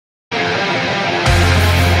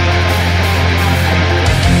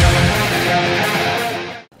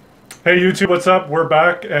Hey YouTube, what's up? We're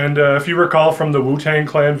back, and if you recall from the Wu-Tang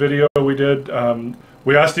Clan video we did,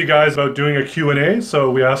 we asked you guys about doing a Q&A, so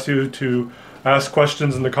we asked you to ask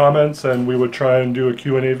questions in the comments, and we would try and do a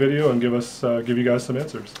Q&A video and give you guys some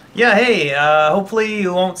answers. Yeah, hey, hopefully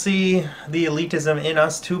you won't see the elitism in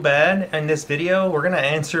us too bad in this video. We're going to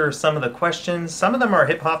answer some of the questions. Some of them are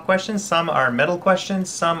hip-hop questions, some are metal questions,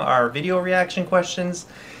 some are video reaction questions,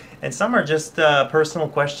 and some are just personal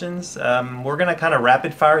questions. We're going to kind of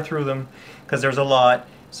rapid fire through them because there's a lot.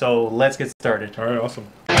 So let's get started. All right, awesome.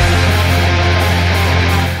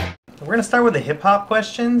 We're going to start with the hip-hop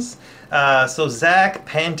questions. So Zach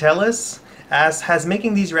Pantelis asks, has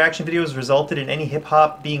making these reaction videos resulted in any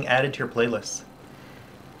hip-hop being added to your playlist?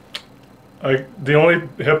 The only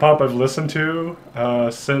hip-hop I've listened to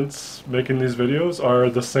since making these videos are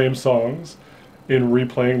the same songs in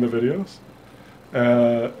replaying the videos.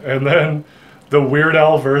 And then the Weird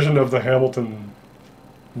Al version of the Hamilton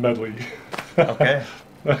medley. Okay.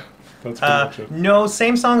 That's pretty much it. No,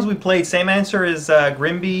 same songs we played. Same answer is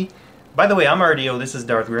Grimby. By the way, I'm RDO. This is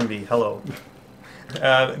Darth Grimby. Hello.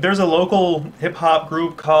 There's a local hip-hop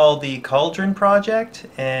group called the Cauldron Project,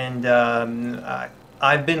 and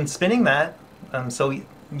I've been spinning that. So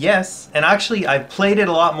yes, and actually I've played it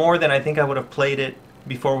a lot more than I think I would have played it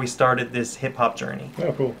before we started this hip-hop journey.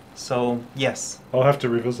 Yeah, cool. So yes. I'll have to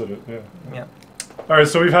revisit it, yeah. Yeah. All right,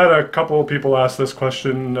 so we've had a couple of people ask this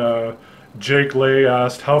question. Jake Lay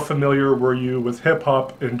asked, how familiar were you with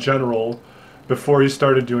hip-hop in general before you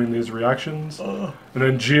started doing these reactions? And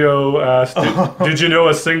then Gio asked, did you know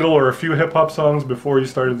a single or a few hip-hop songs before you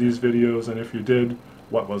started these videos? And if you did,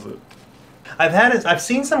 what was it? I've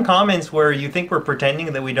seen some comments where you think we're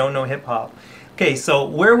pretending that we don't know hip-hop. Okay, so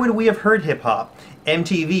where would we have heard hip-hop?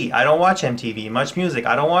 MTV. I don't watch MTV. Much Music.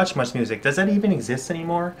 I don't watch Much Music. Does that even exist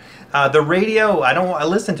anymore? The radio. I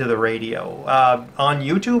listen to the radio. On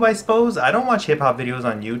YouTube, I suppose. I don't watch hip-hop videos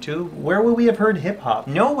on YouTube. Where would we have heard hip-hop?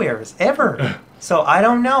 Nowhere, ever. So I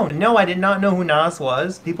don't know. No, I did not know who Nas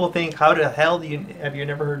was. People think, how the hell have you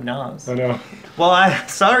never heard Nas? I know. Well, I'm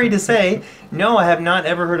sorry to say, no, I have not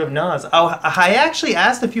ever heard of Nas. Oh, I actually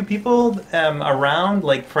asked a few people around,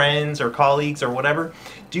 like friends or colleagues or whatever,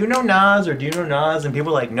 do you know Nas or do you know Nas? And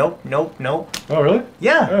people are like, nope, nope, nope. Oh, really?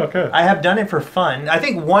 Yeah. Oh, okay. I have done it for fun. I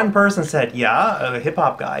think one person said, yeah, a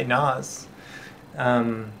hip-hop guy, Nas.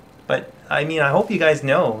 But, I mean, I hope you guys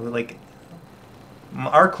know, like,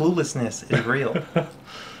 our cluelessness is real.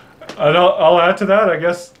 And I'll add to that, I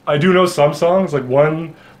guess. I do know some songs, like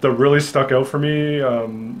one that really stuck out for me. I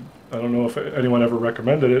don't know if anyone ever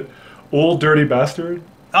recommended it. Old Dirty Bastard.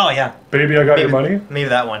 Oh, yeah. Baby, I Got Your Money. Maybe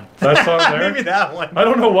that one. That song there? Maybe that one. I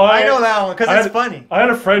don't know why. I know that one, because it's funny. I had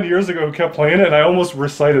a friend years ago who kept playing it, and I almost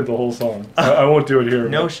recited the whole song. I won't do it here.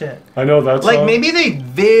 No shit. I know that song. Like, maybe the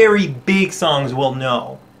very big songs we'll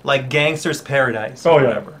know. Like Gangster's Paradise or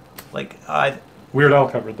whatever. Like, Weird Al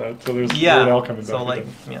covered that, so there's Weird Al coming back. So, like,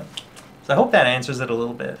 yeah. So I hope that answers it a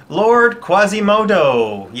little bit. Lord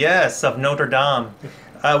Quasimodo, yes, of Notre Dame.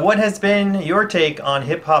 What has been your take on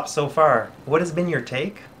hip-hop so far? What has been your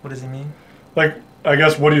take? What does he mean? Like, I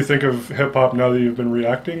guess, what do you think of hip-hop now that you've been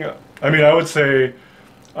reacting? I mean, I would say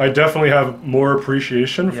I definitely have more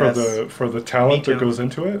appreciation for the talent that goes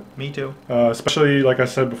into it. Me too. Especially, like I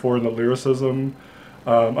said before, in the lyricism.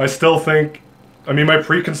 I still think, I mean, my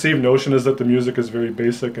preconceived notion is that the music is very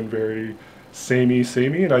basic and very samey,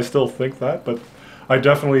 and I still think that, but I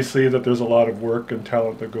definitely see that there's a lot of work and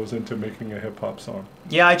talent that goes into making a hip-hop song.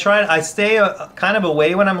 Yeah, I stay kind of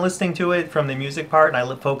away when I'm listening to it from the music part, and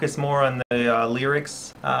I focus more on the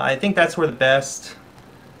lyrics. I think that's where the best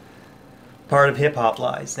part of hip-hop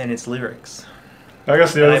lies, in its lyrics. I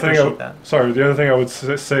guess the other thing I would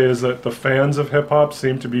say is that the fans of hip-hop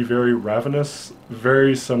seem to be very ravenous,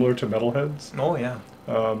 very similar to metalheads. Oh, yeah.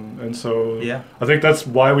 And so yeah. I think that's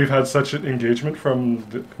why we've had such an engagement from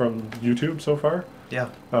YouTube so far. Yeah.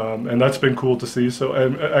 And that's been cool to see. So,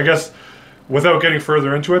 and I guess without getting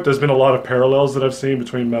further into it, there's been a lot of parallels that I've seen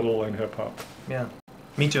between metal and hip-hop. Yeah.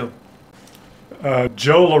 Me too.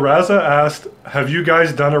 Joe LaRaza asked, have you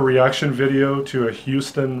guys done a reaction video to a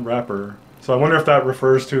Houston rapper? So I wonder if that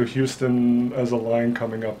refers to Houston as a line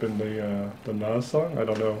coming up in the Nas song. I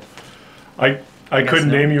don't know. I couldn't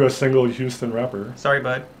name you a single Houston rapper. Sorry,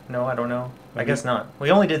 bud. No, I don't know. I guess not.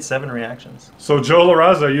 We only did 7 reactions. So Joe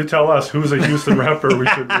LaRaza, you tell us who's a Houston rapper we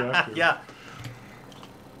should react to. Yeah.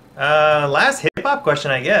 Last hip-hop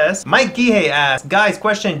question, I guess. Mike Gihei asked, guys,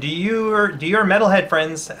 question, do your metalhead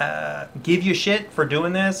friends give you shit for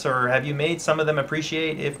doing this, or have you made some of them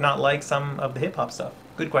appreciate, if not like, some of the hip-hop stuff?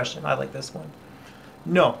 Good question. I like this one.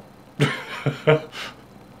 No.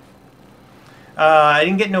 I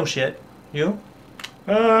didn't get no shit. You?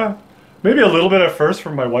 Maybe a little bit at first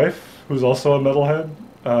from my wife, who's also a metalhead.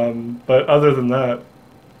 But other than that,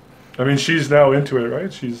 I mean, she's now into it,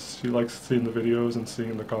 right? She likes seeing the videos and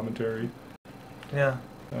seeing the commentary. Yeah.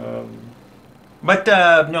 But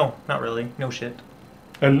no, not really. No shit.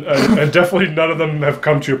 And definitely none of them have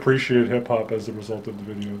come to appreciate hip hop as a result of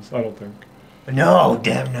the videos. I don't think. No,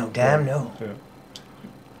 damn no, damn no. Yeah.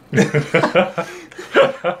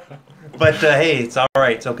 But hey, it's all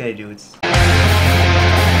right. It's okay, dudes.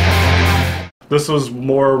 This was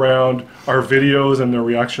more around our videos and the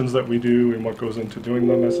reactions that we do and what goes into doing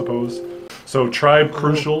them, I suppose. So Tribe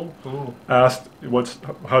Crucial asked,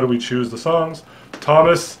 how do we choose the songs?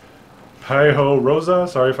 Thomas Hi-Ho Rosa,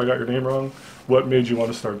 sorry if I got your name wrong. What made you want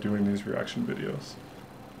to start doing these reaction videos?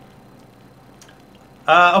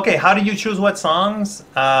 Okay, how do you choose what songs?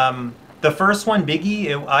 The first one,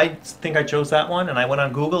 Biggie, I think I chose that one, and I went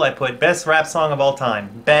on Google, I put best rap song of all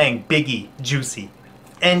time. Bang, Biggie, Juicy.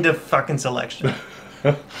 End of fucking selection.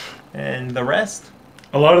 And the rest?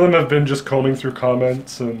 A lot of them have been just combing through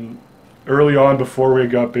comments, and early on, before we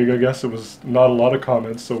got big, I guess, it was not a lot of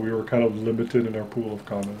comments, so we were kind of limited in our pool of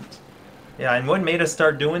comments. Yeah, and what made us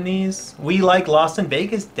start doing these? We like Lost in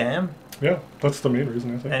Vegas, damn. Yeah, that's the main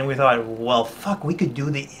reason, I think. And we thought, well, fuck, we could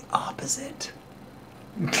do the opposite.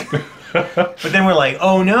 But then we're like,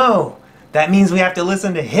 oh no, that means we have to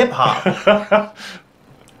listen to hip hop.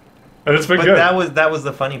 And it's been but good. That was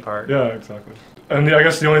the funny part. Yeah, exactly. And I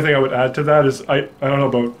guess the only thing I would add to that is I don't know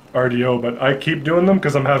about RDO, but I keep doing them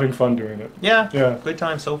because I'm having fun doing it. Yeah. Yeah. Good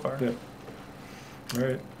time so far. Yeah. All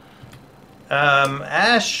right.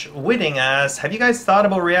 Ash Whitting asks, have you guys thought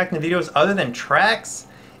about reacting to videos other than tracks?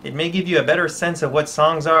 It may give you a better sense of what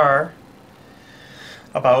songs are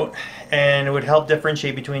about, and it would help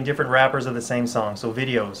differentiate between different rappers of the same song. So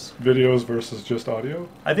videos. Videos versus just audio?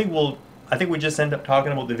 I think we just end up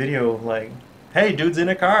talking about the video, like, hey, dude's in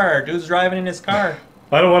a car, dude's driving in his car.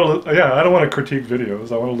 I don't want to critique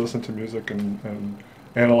videos. I want to listen to music and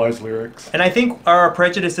analyze lyrics. And I think our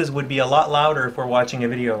prejudices would be a lot louder if we're watching a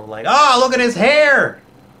video, like, oh, look at his hair!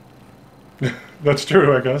 That's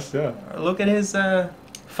true, I guess, yeah. Or look at his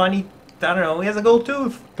funny, I don't know, he has a gold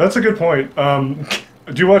tooth. That's a good point.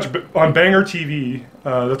 Do you watch on Banger TV?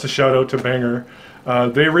 That's a shout out to Banger.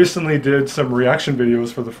 They recently did some reaction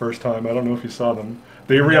videos for the first time. I don't know if you saw them.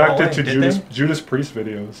 They reacted to Judas Priest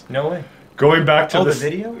videos. No way. Going back to the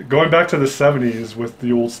video? Going back to the 70s with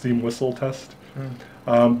the old steam whistle test.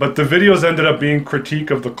 But the videos ended up being critique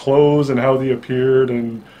of the clothes and how they appeared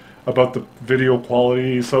and about the video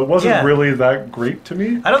quality. So it wasn't really that great to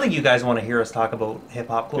me. I don't think you guys want to hear us talk about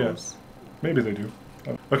hip-hop clothes. Yeah. Maybe they do.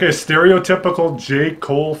 Okay, stereotypical J.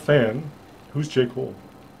 Cole fan. Who's J. Cole?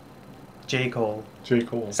 J. Cole. J.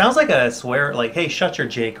 Cole. Sounds like a swear, like, hey, shut your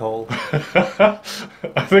J. Cole.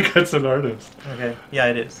 I think it's an artist. Okay, yeah,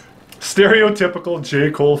 it is. Stereotypical J.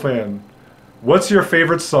 Cole fan. What's your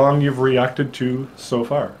favorite song you've reacted to so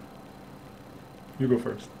far? You go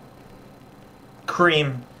first.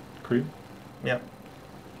 Cream. Cream? Yep.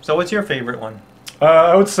 So what's your favorite one?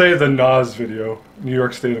 I would say the Nas video, New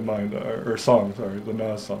York State of Mind, or song, sorry, the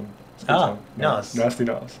Nas song. Ah, Nas. Nasty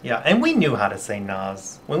Nas. Yeah, and we knew how to say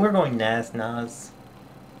Nas. When we were going Nas,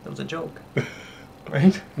 that was a joke.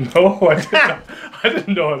 Right? No, I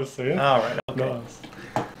didn't know how to say it. All right, okay. Nas.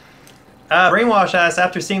 Brainwash asks,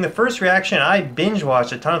 after seeing the first reaction, I binge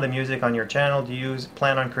watched a ton of the music on your channel. Do you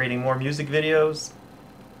plan on creating more music videos?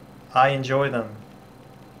 I enjoy them.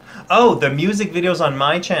 Oh, the music videos on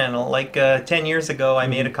my channel. Like 10 years ago, I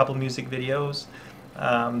made a couple music videos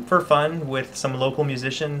for fun with some local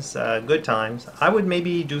musicians. Good times. I would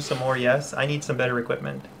maybe do some more, yes. I need some better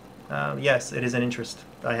equipment. Yes, it is an interest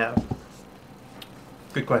I have.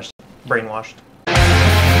 Good question. Brainwashed.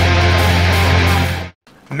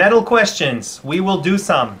 Metal questions. We will do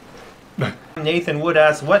some. Nathan Wood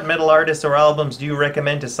asks, what metal artists or albums do you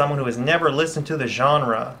recommend to someone who has never listened to the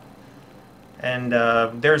genre? And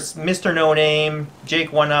there's Mr. No Name,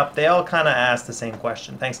 Jake One Up. They all kind of ask the same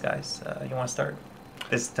question. Thanks, guys. You want to start?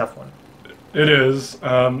 This is a tough one. It is.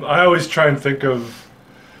 I always try and think of,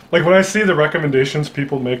 like, when I see the recommendations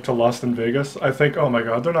people make to Lost in Vegas, I think, oh my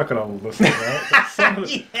god, they're not going to listen to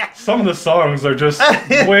that. Some of the songs are just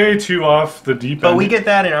way too off the deep end. But we get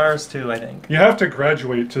that in ours too, I think. You have to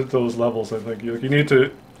graduate to those levels, I think. You need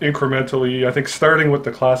to incrementally, I think starting with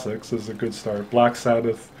the classics is a good start. Black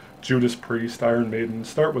Sabbath, Judas Priest, Iron Maiden,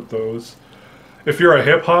 start with those. If you're a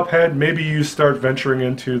hip-hop head, maybe you start venturing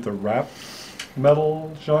into the rap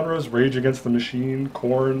metal genres, Rage Against the Machine,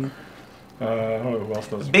 Korn. I don't know who else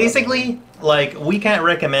does. Basically, like, we can't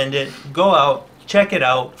recommend it. Go out, check it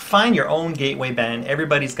out, find your own gateway band.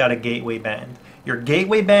 Everybody's got a gateway band. Your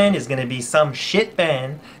gateway band is going to be some shit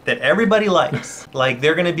band that everybody likes. Like,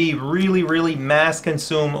 they're going to be really, really mass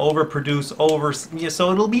consume, overproduce,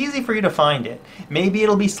 so it'll be easy for you to find it. Maybe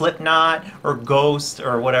it'll be Slipknot or Ghost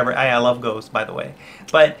or whatever. I love Ghost, by the way.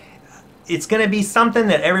 But it's going to be something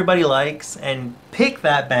that everybody likes, and pick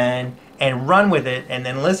that band and run with it and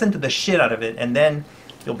then listen to the shit out of it, and then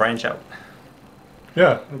you'll branch out.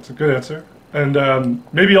 Yeah, that's a good answer. And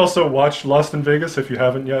maybe also watch Lost in Vegas if you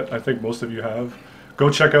haven't yet. I think most of you have. Go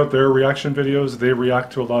check out their reaction videos. They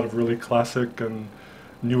react to a lot of really classic and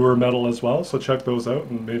newer metal as well. So check those out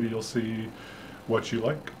and maybe you'll see what you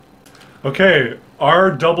like. Okay,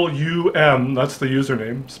 RWM, that's the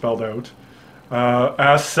username spelled out,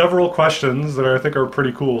 asked several questions that I think are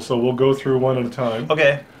pretty cool. So we'll go through one at a time.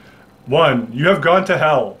 Okay. 1, you have gone to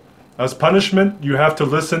hell. As punishment, you have to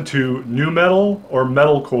listen to nu metal or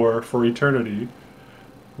metalcore for eternity.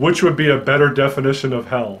 Which would be a better definition of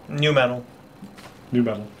hell? Nu metal. Nu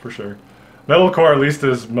metal, for sure. Metalcore at least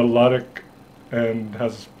is melodic and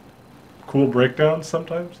has cool breakdowns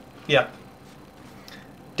sometimes. Yeah.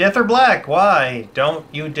 Death or black? Why? Don't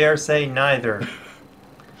you dare say neither.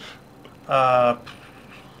 I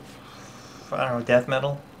don't know, death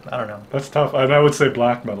metal? I don't know. That's tough. And I would say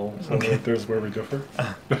black metal, so there's where we differ.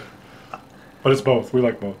 But it's both. We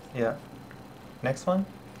like both. Yeah. Next one?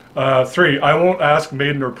 3, I won't ask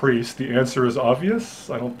Maiden or Priest. The answer is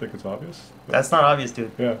obvious. I don't think it's obvious. That's not obvious,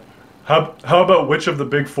 dude. Yeah. How about which of the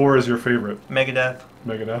big 4 is your favorite? Megadeth.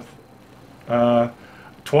 Megadeth.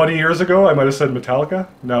 20 years ago, I might have said Metallica.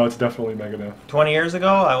 Now it's definitely Megadeth. 20 years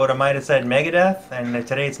ago, I might have said Megadeth, and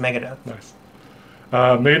today it's Megadeth. Nice.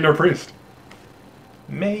 Maiden or Priest?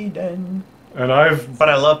 Maiden. And But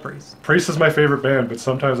I love Priest. Priest is my favorite band, but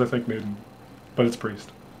sometimes I think Maiden. But it's Priest.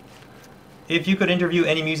 If you could interview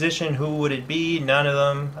any musician, who would it be? None of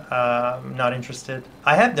them. Not interested.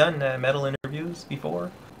 I have done metal interviews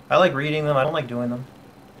before. I like reading them. I don't like doing them.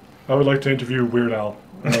 I would like to interview Weird Al.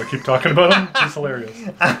 Keep talking about him. He's hilarious.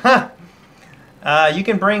 You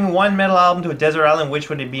can bring one metal album to a desert island. Which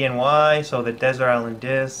would it be and why? So the Desert Island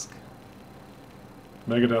Disc.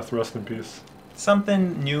 Megadeth, rest in peace.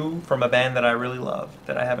 Something new from a band that I really love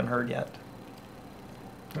that I haven't heard yet.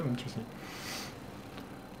 Oh, interesting.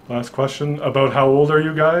 Last question. About how old are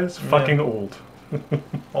you guys? Yeah. Fucking old.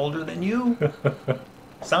 Older than you?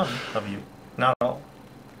 Some of you. Not all.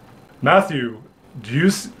 Matthew,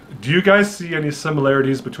 do you guys see any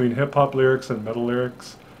similarities between hip-hop lyrics and metal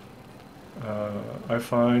lyrics? I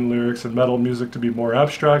find lyrics in metal music to be more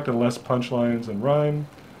abstract and less punchlines and rhyme.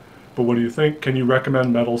 But what do you think? Can you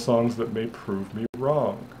recommend metal songs that may prove me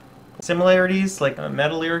wrong? Similarities, like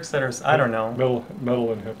metal lyrics that are, I don't know.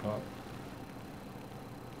 Metal and hip-hop.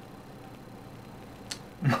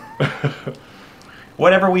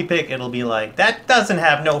 Whatever we pick, it'll be like, that doesn't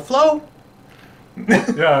have no flow.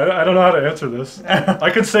 Yeah, I don't know how to answer this. I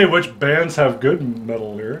could say which bands have good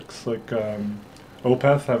metal lyrics. Like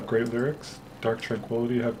Opeth have great lyrics. Dark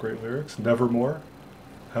Tranquillity have great lyrics. Nevermore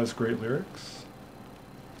has great lyrics.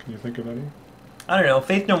 Can you think of any? I don't know.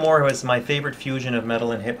 Faith No More was my favorite fusion of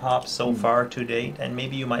metal and hip hop so far to date, and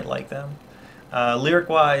maybe you might like them.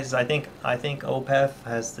 Lyric-wise, I think Opeth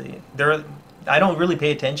has the. I don't really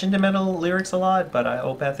pay attention to metal lyrics a lot, but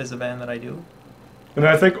Opeth is a band that I do. And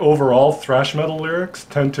I think overall thrash metal lyrics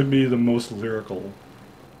tend to be the most lyrical.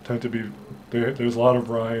 There's a lot of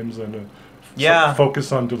rhymes and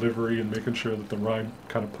focus on delivery and making sure that the rhyme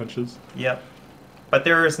kind of punches. Yep. But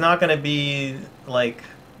there's not going to be like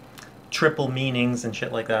triple meanings and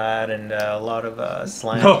shit like that, and a lot of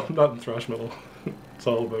slang. No, not in thrash metal. It's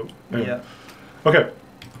all about. Yeah. Okay.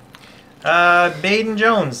 Baden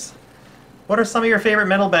Jones, what are some of your favorite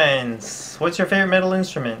metal bands? What's your favorite metal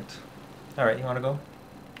instrument? All right, you want to go?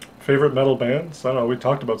 Favorite metal bands? I don't know. We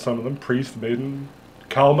talked about some of them. Priest, Maiden,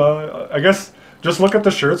 Kalma. I guess just look at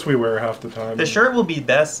the shirts we wear half the time. The shirt will be the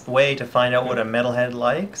best way to find out what a metalhead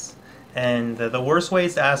likes. And the worst way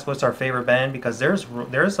is to ask what's our favorite band, because there's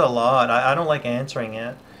a lot. I don't like answering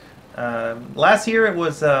it. Last year it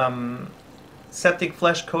was Septic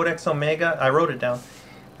Flesh, Codex Omega. I wrote it down.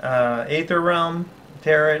 Aether Realm,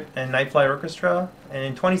 Tarot, and Nightfly Orchestra. And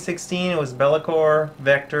in 2016 it was Bellacore,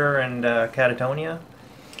 Vector, and Catatonia.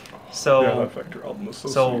 So yeah, that Vector album was so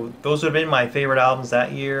sweet. Those would have been my favorite albums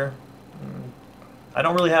that year. I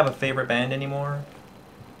don't really have a favorite band anymore.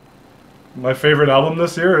 My favorite album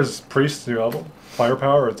this year is Priest's new album,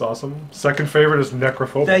 Firepower. It's awesome. Second favorite is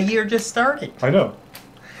Necrophobic. The year just started. I know.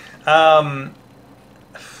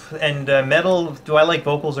 And metal, do I like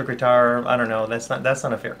vocals or guitar? I don't know. That's not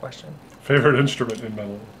a fair question. Favorite instrument in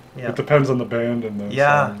metal? Yeah. It depends on the band and the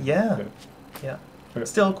song. Yeah. Okay.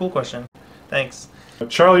 Still a cool question. Thanks.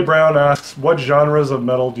 Charlie Brown asks, what genres of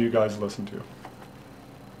metal do you guys listen to?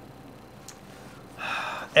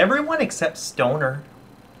 Everyone except stoner.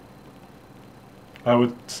 I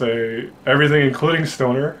would say everything including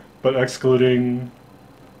stoner, but excluding...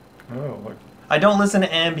 Oh, like... I don't listen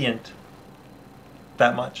to ambient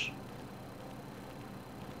that much.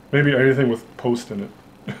 Maybe anything with post in it.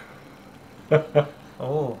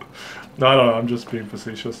 Oh. No, I don't know. I'm just being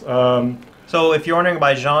facetious. So if you're wondering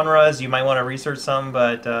by genres, you might want to research some,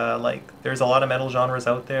 but like there's a lot of metal genres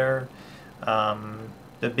out there.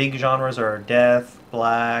 The big genres are death,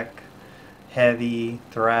 black, heavy,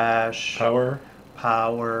 thrash,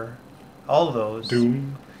 Power, all of those.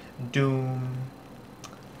 Doom.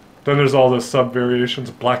 Then there's all the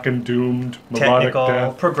sub-variations, black and doomed, melodic technical,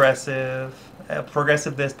 death. progressive,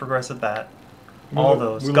 progressive this, progressive that. We All li-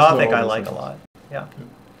 those. we listen to Gothic all I those like a things. lot. Yeah.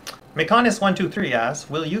 Meconis123 asks,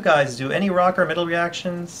 will you guys do any rock or metal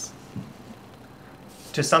reactions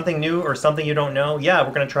to something new or something you don't know? Yeah,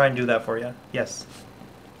 we're going to try and do that for you. Yes.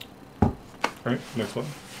 Right, next one.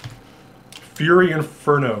 Fury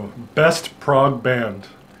Inferno, best prog band.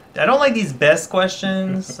 I don't like these best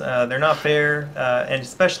questions. They're not fair. And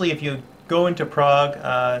especially if you go into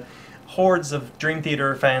Prague, hordes of Dream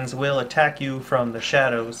Theater fans will attack you from the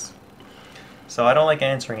shadows. So I don't like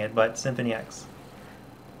answering it, but Symphony X.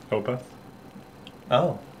 Opeth,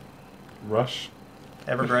 Oh. Rush.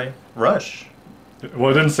 Evergrey. Rush.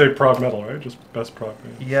 Well, it didn't say prog metal, right? Just best prog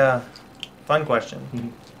band. Yeah. Fun question.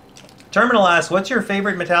 Mhm. Terminal asks, what's your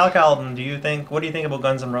favorite Metallica album? What do you think about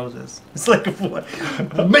Guns N' Roses? It's like, what?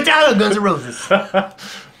 Metallica Guns N' Roses. I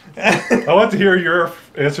want to hear your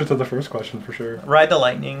answer to the first question for sure. Ride the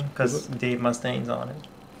Lightning, because Dave Mustaine's on it.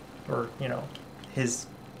 Or, you know, his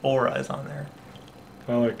aura is on there.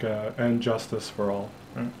 I like And Justice for All.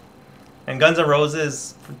 And Guns N'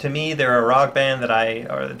 Roses, to me, they're a rock band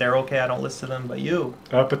that they're okay, I don't listen to them, but you.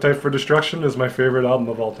 Appetite for Destruction is my favorite album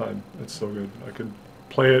of all time. It's so good. I could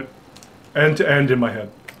play it end to end in my head.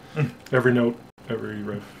 Every note, every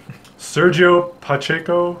riff. Sergio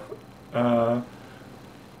Pacheco.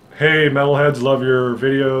 Hey, metalheads, love your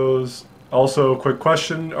videos. Also, quick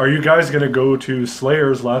question. Are you guys going to go to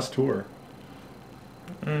Slayer's last tour?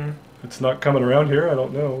 It's not coming around here. I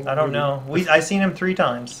don't know. I don't know. I seen him 3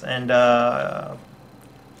 times, and I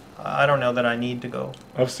don't know that I need to go.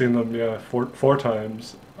 I've seen them, yeah, four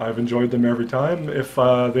times. I've enjoyed them every time. If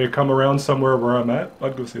they come around somewhere where I'm at,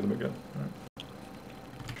 I'd go see them again.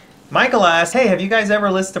 Michael asks, hey, have you guys ever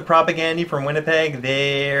listened to Propaganda from Winnipeg?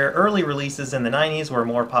 Their early releases in the 90s were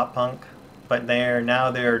more pop punk, but now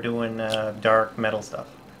they're doing dark metal stuff.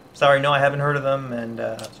 Sorry, no, I haven't heard of them, and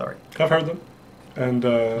sorry. I've heard them. And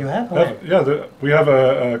You have? yeah, we have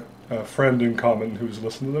a friend in common who's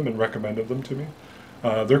listened to them and recommended them to me.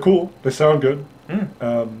 They're cool. They sound good.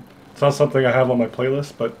 It's not something I have on my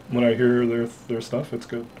playlist, but when I hear their stuff, it's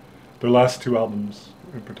good. Their last 2 albums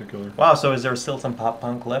in particular. Wow, so is there still some pop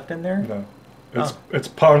punk left in there? No, it's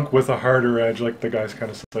punk with a harder edge, like the guy's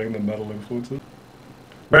kind of saying the metal influences.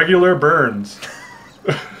 Regular Burns.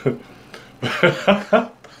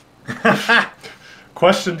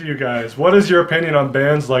 Question to you guys. What is your opinion on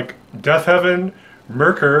bands like Death Heaven,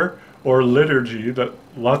 Merker, or Liturgy that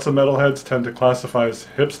lots of metalheads tend to classify as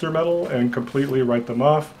hipster metal and completely write them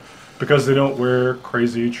off because they don't wear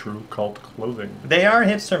crazy true cult clothing? They are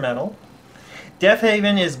hipster metal. Death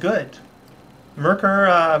Haven is good. Merker,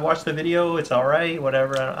 I watched the video, it's alright,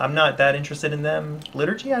 whatever. I'm not that interested in them.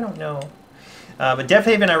 Liturgy, I don't know. But Death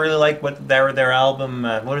Haven, I really like what their album,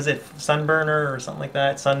 what is it, Sunburner or something like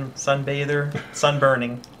that? Sunbather?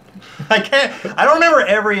 Sunburning. I don't remember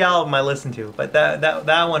every album I listen to, but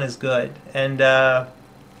that one is good. And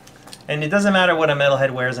it doesn't matter what a metalhead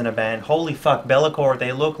wears in a band. Holy fuck, Bellacore,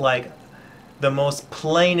 they look like the most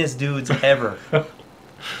plainest dudes ever.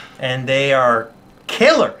 And they are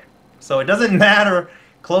killer. So it doesn't matter.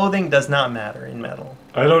 Clothing does not matter in metal.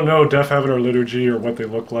 I don't know Death Heaven or Liturgy or what they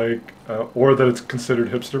look like, or that it's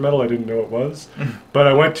considered hipster metal. I didn't know it was. But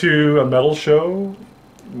I went to a metal show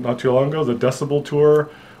not too long ago, the Decibel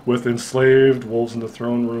Tour, with Enslaved, Wolves in the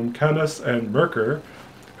Throne Room, Chemist, and Merker,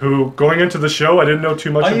 who, going into the show, I didn't know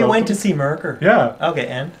too much about. Oh, you went them. to see Merker? Yeah. Okay,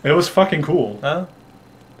 and? It was fucking cool. Oh?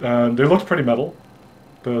 They looked pretty metal.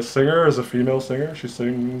 The singer is a female singer. She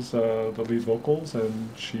sings the lead vocals, and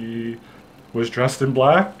she was dressed in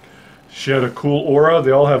black. She had a cool aura.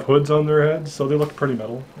 They all have hoods on their heads, so they look pretty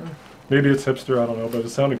metal. Maybe it's hipster, I don't know, but it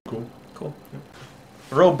sounded cool. Cool.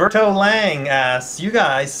 Roberto Lang asks, you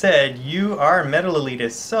guys said you are metal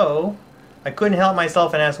elitists, so I couldn't help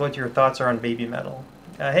myself and ask what your thoughts are on baby metal.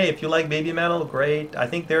 Hey, if you like baby metal, great. I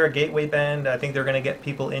think they're a gateway band. I think they're going to get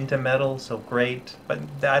people into metal, so great. But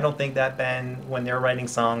I don't think that band, when they're writing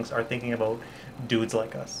songs, are thinking about dudes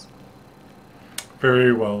like us.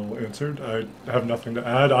 Very well answered. I have nothing to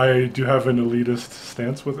add. I do have an elitist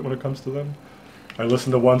stance with it when it comes to them. I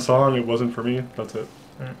listened to one song, it wasn't for me, that's it.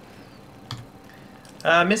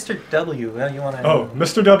 Mr. W, you want to... Oh,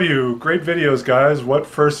 Mr. W, great videos, guys. What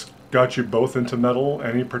first got you both into metal?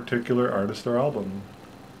 Any particular artist or album?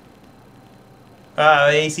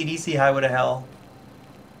 AC/DC, Highway to Hell.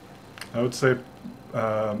 I would say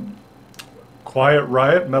Quiet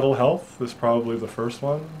Riot, Metal Health is probably the first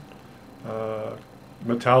one.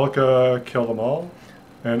 Metallica, Kill 'Em All.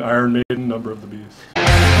 And Iron Maiden, Number of the Beast.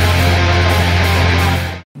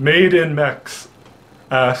 Made in Mex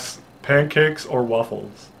asks, pancakes or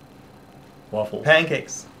waffles? Waffles.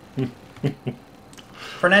 Pancakes.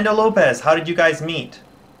 Fernando Lopez, how did you guys meet?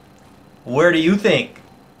 Where do you think?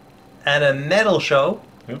 At a metal show.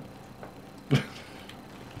 Yep.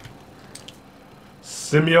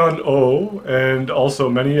 Simeon O and also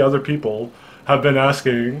many other people have been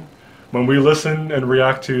asking, when we listen and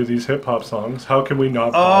react to these hip-hop songs, how can we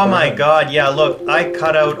not bob Oh our my heads? god, yeah, look, I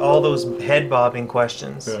cut out all those head bobbing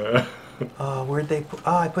questions. Yeah. Oh, where'd they put...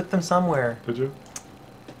 Oh, I put them somewhere. Did you?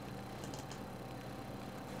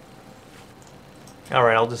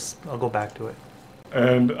 Alright, I'll go back to it.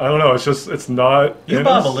 And I don't know, it's not... You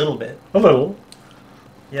bob a little bit. A little.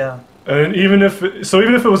 Yeah. And even if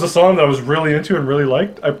it was a song that I was really into and really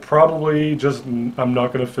liked, I'm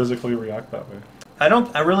not going to physically react that way.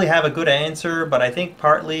 I really have a good answer, but I think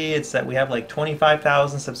partly it's that we have like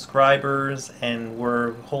 25,000 subscribers and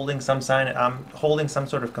we're holding I'm holding some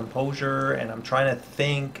sort of composure, and I'm trying to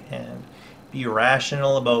think and be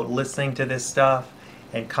rational about listening to this stuff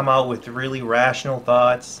and come out with really rational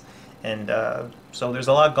thoughts. And so there's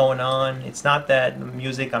a lot going on. It's not that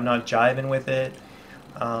music, I'm not jiving with it,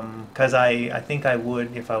 because I think I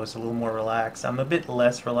would if I was a little more relaxed. I'm a bit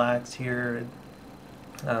less relaxed here,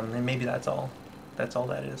 and maybe that's all. That's all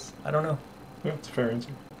that is. I don't know. Yeah, it's a fair answer.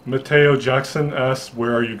 Mateo Jackson asks,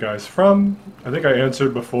 where are you guys from? I think I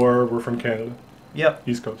answered before, we're from Canada. Yep.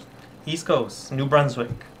 East Coast. East Coast, New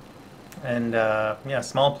Brunswick. And yeah,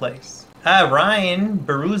 small place. Ryan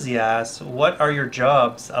Baruzzi asks, what are your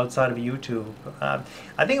jobs outside of YouTube?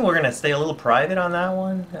 I think we're going to stay a little private on that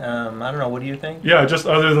one. I don't know, what do you think? Yeah, just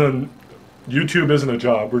other than YouTube isn't a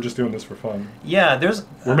job, we're just doing this for fun. Yeah,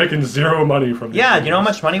 we're making zero money from Yeah, these do you know how videos.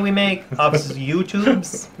 much money we make off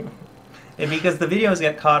YouTubes? Because the videos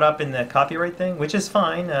get caught up in the copyright thing, which is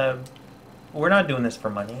fine. We're not doing this for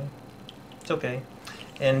money. It's okay.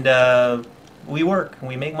 And we work, and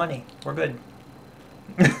we make money. We're good.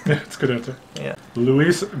 It's a good answer. Yeah.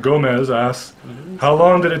 Luis Gomez asks, how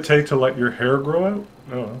long did it take to let your hair grow out?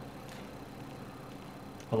 I don't know.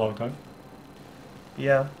 A long time.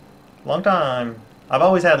 Yeah. Long time. I've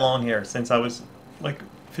always had long hair since I was like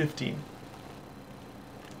 15.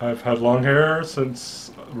 I've had long hair since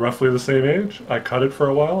roughly the same age. I cut it for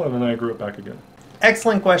a while and then I grew it back again.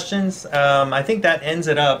 Excellent questions. I think that ends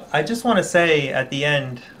it up. I just want to say at the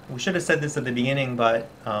end, we should have said this at the beginning, but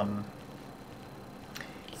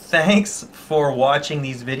thanks for watching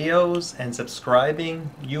these videos and subscribing.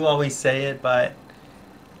 You always say it, but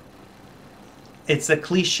it's a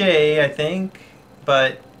cliche, I think,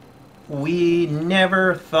 but I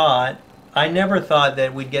never thought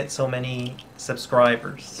that we'd get so many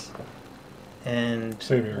subscribers. And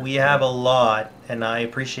Same here. we have a lot, and I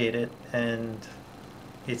appreciate it, and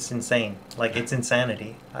it's insane. Like, it's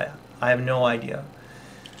insanity. I have no idea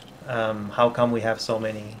how come we have so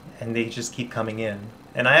many, and they just keep coming in.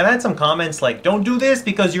 And I have had some comments like, don't do this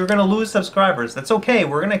because you're going to lose subscribers. That's okay.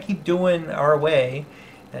 We're going to keep doing our way,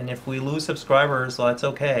 and if we lose subscribers, well, that's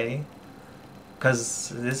okay. Because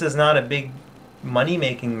this is not a big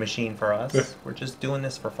money-making machine for us. Yeah. We're just doing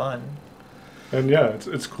this for fun. And yeah,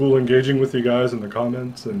 it's cool engaging with you guys in the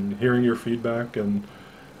comments and hearing your feedback. And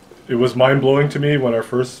it was mind-blowing to me when our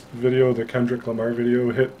first video, the Kendrick Lamar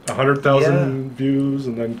video, hit 100,000 views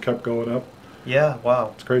and then kept going up. Yeah,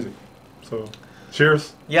 wow. It's crazy. So,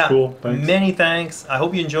 cheers. Yeah, cool. Thanks. Many thanks. I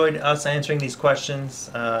hope you enjoyed us answering these questions.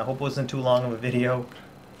 Hope it wasn't too long of a video.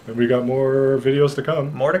 And we got more videos to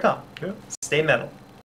come. More to come. Yeah. Stay metal.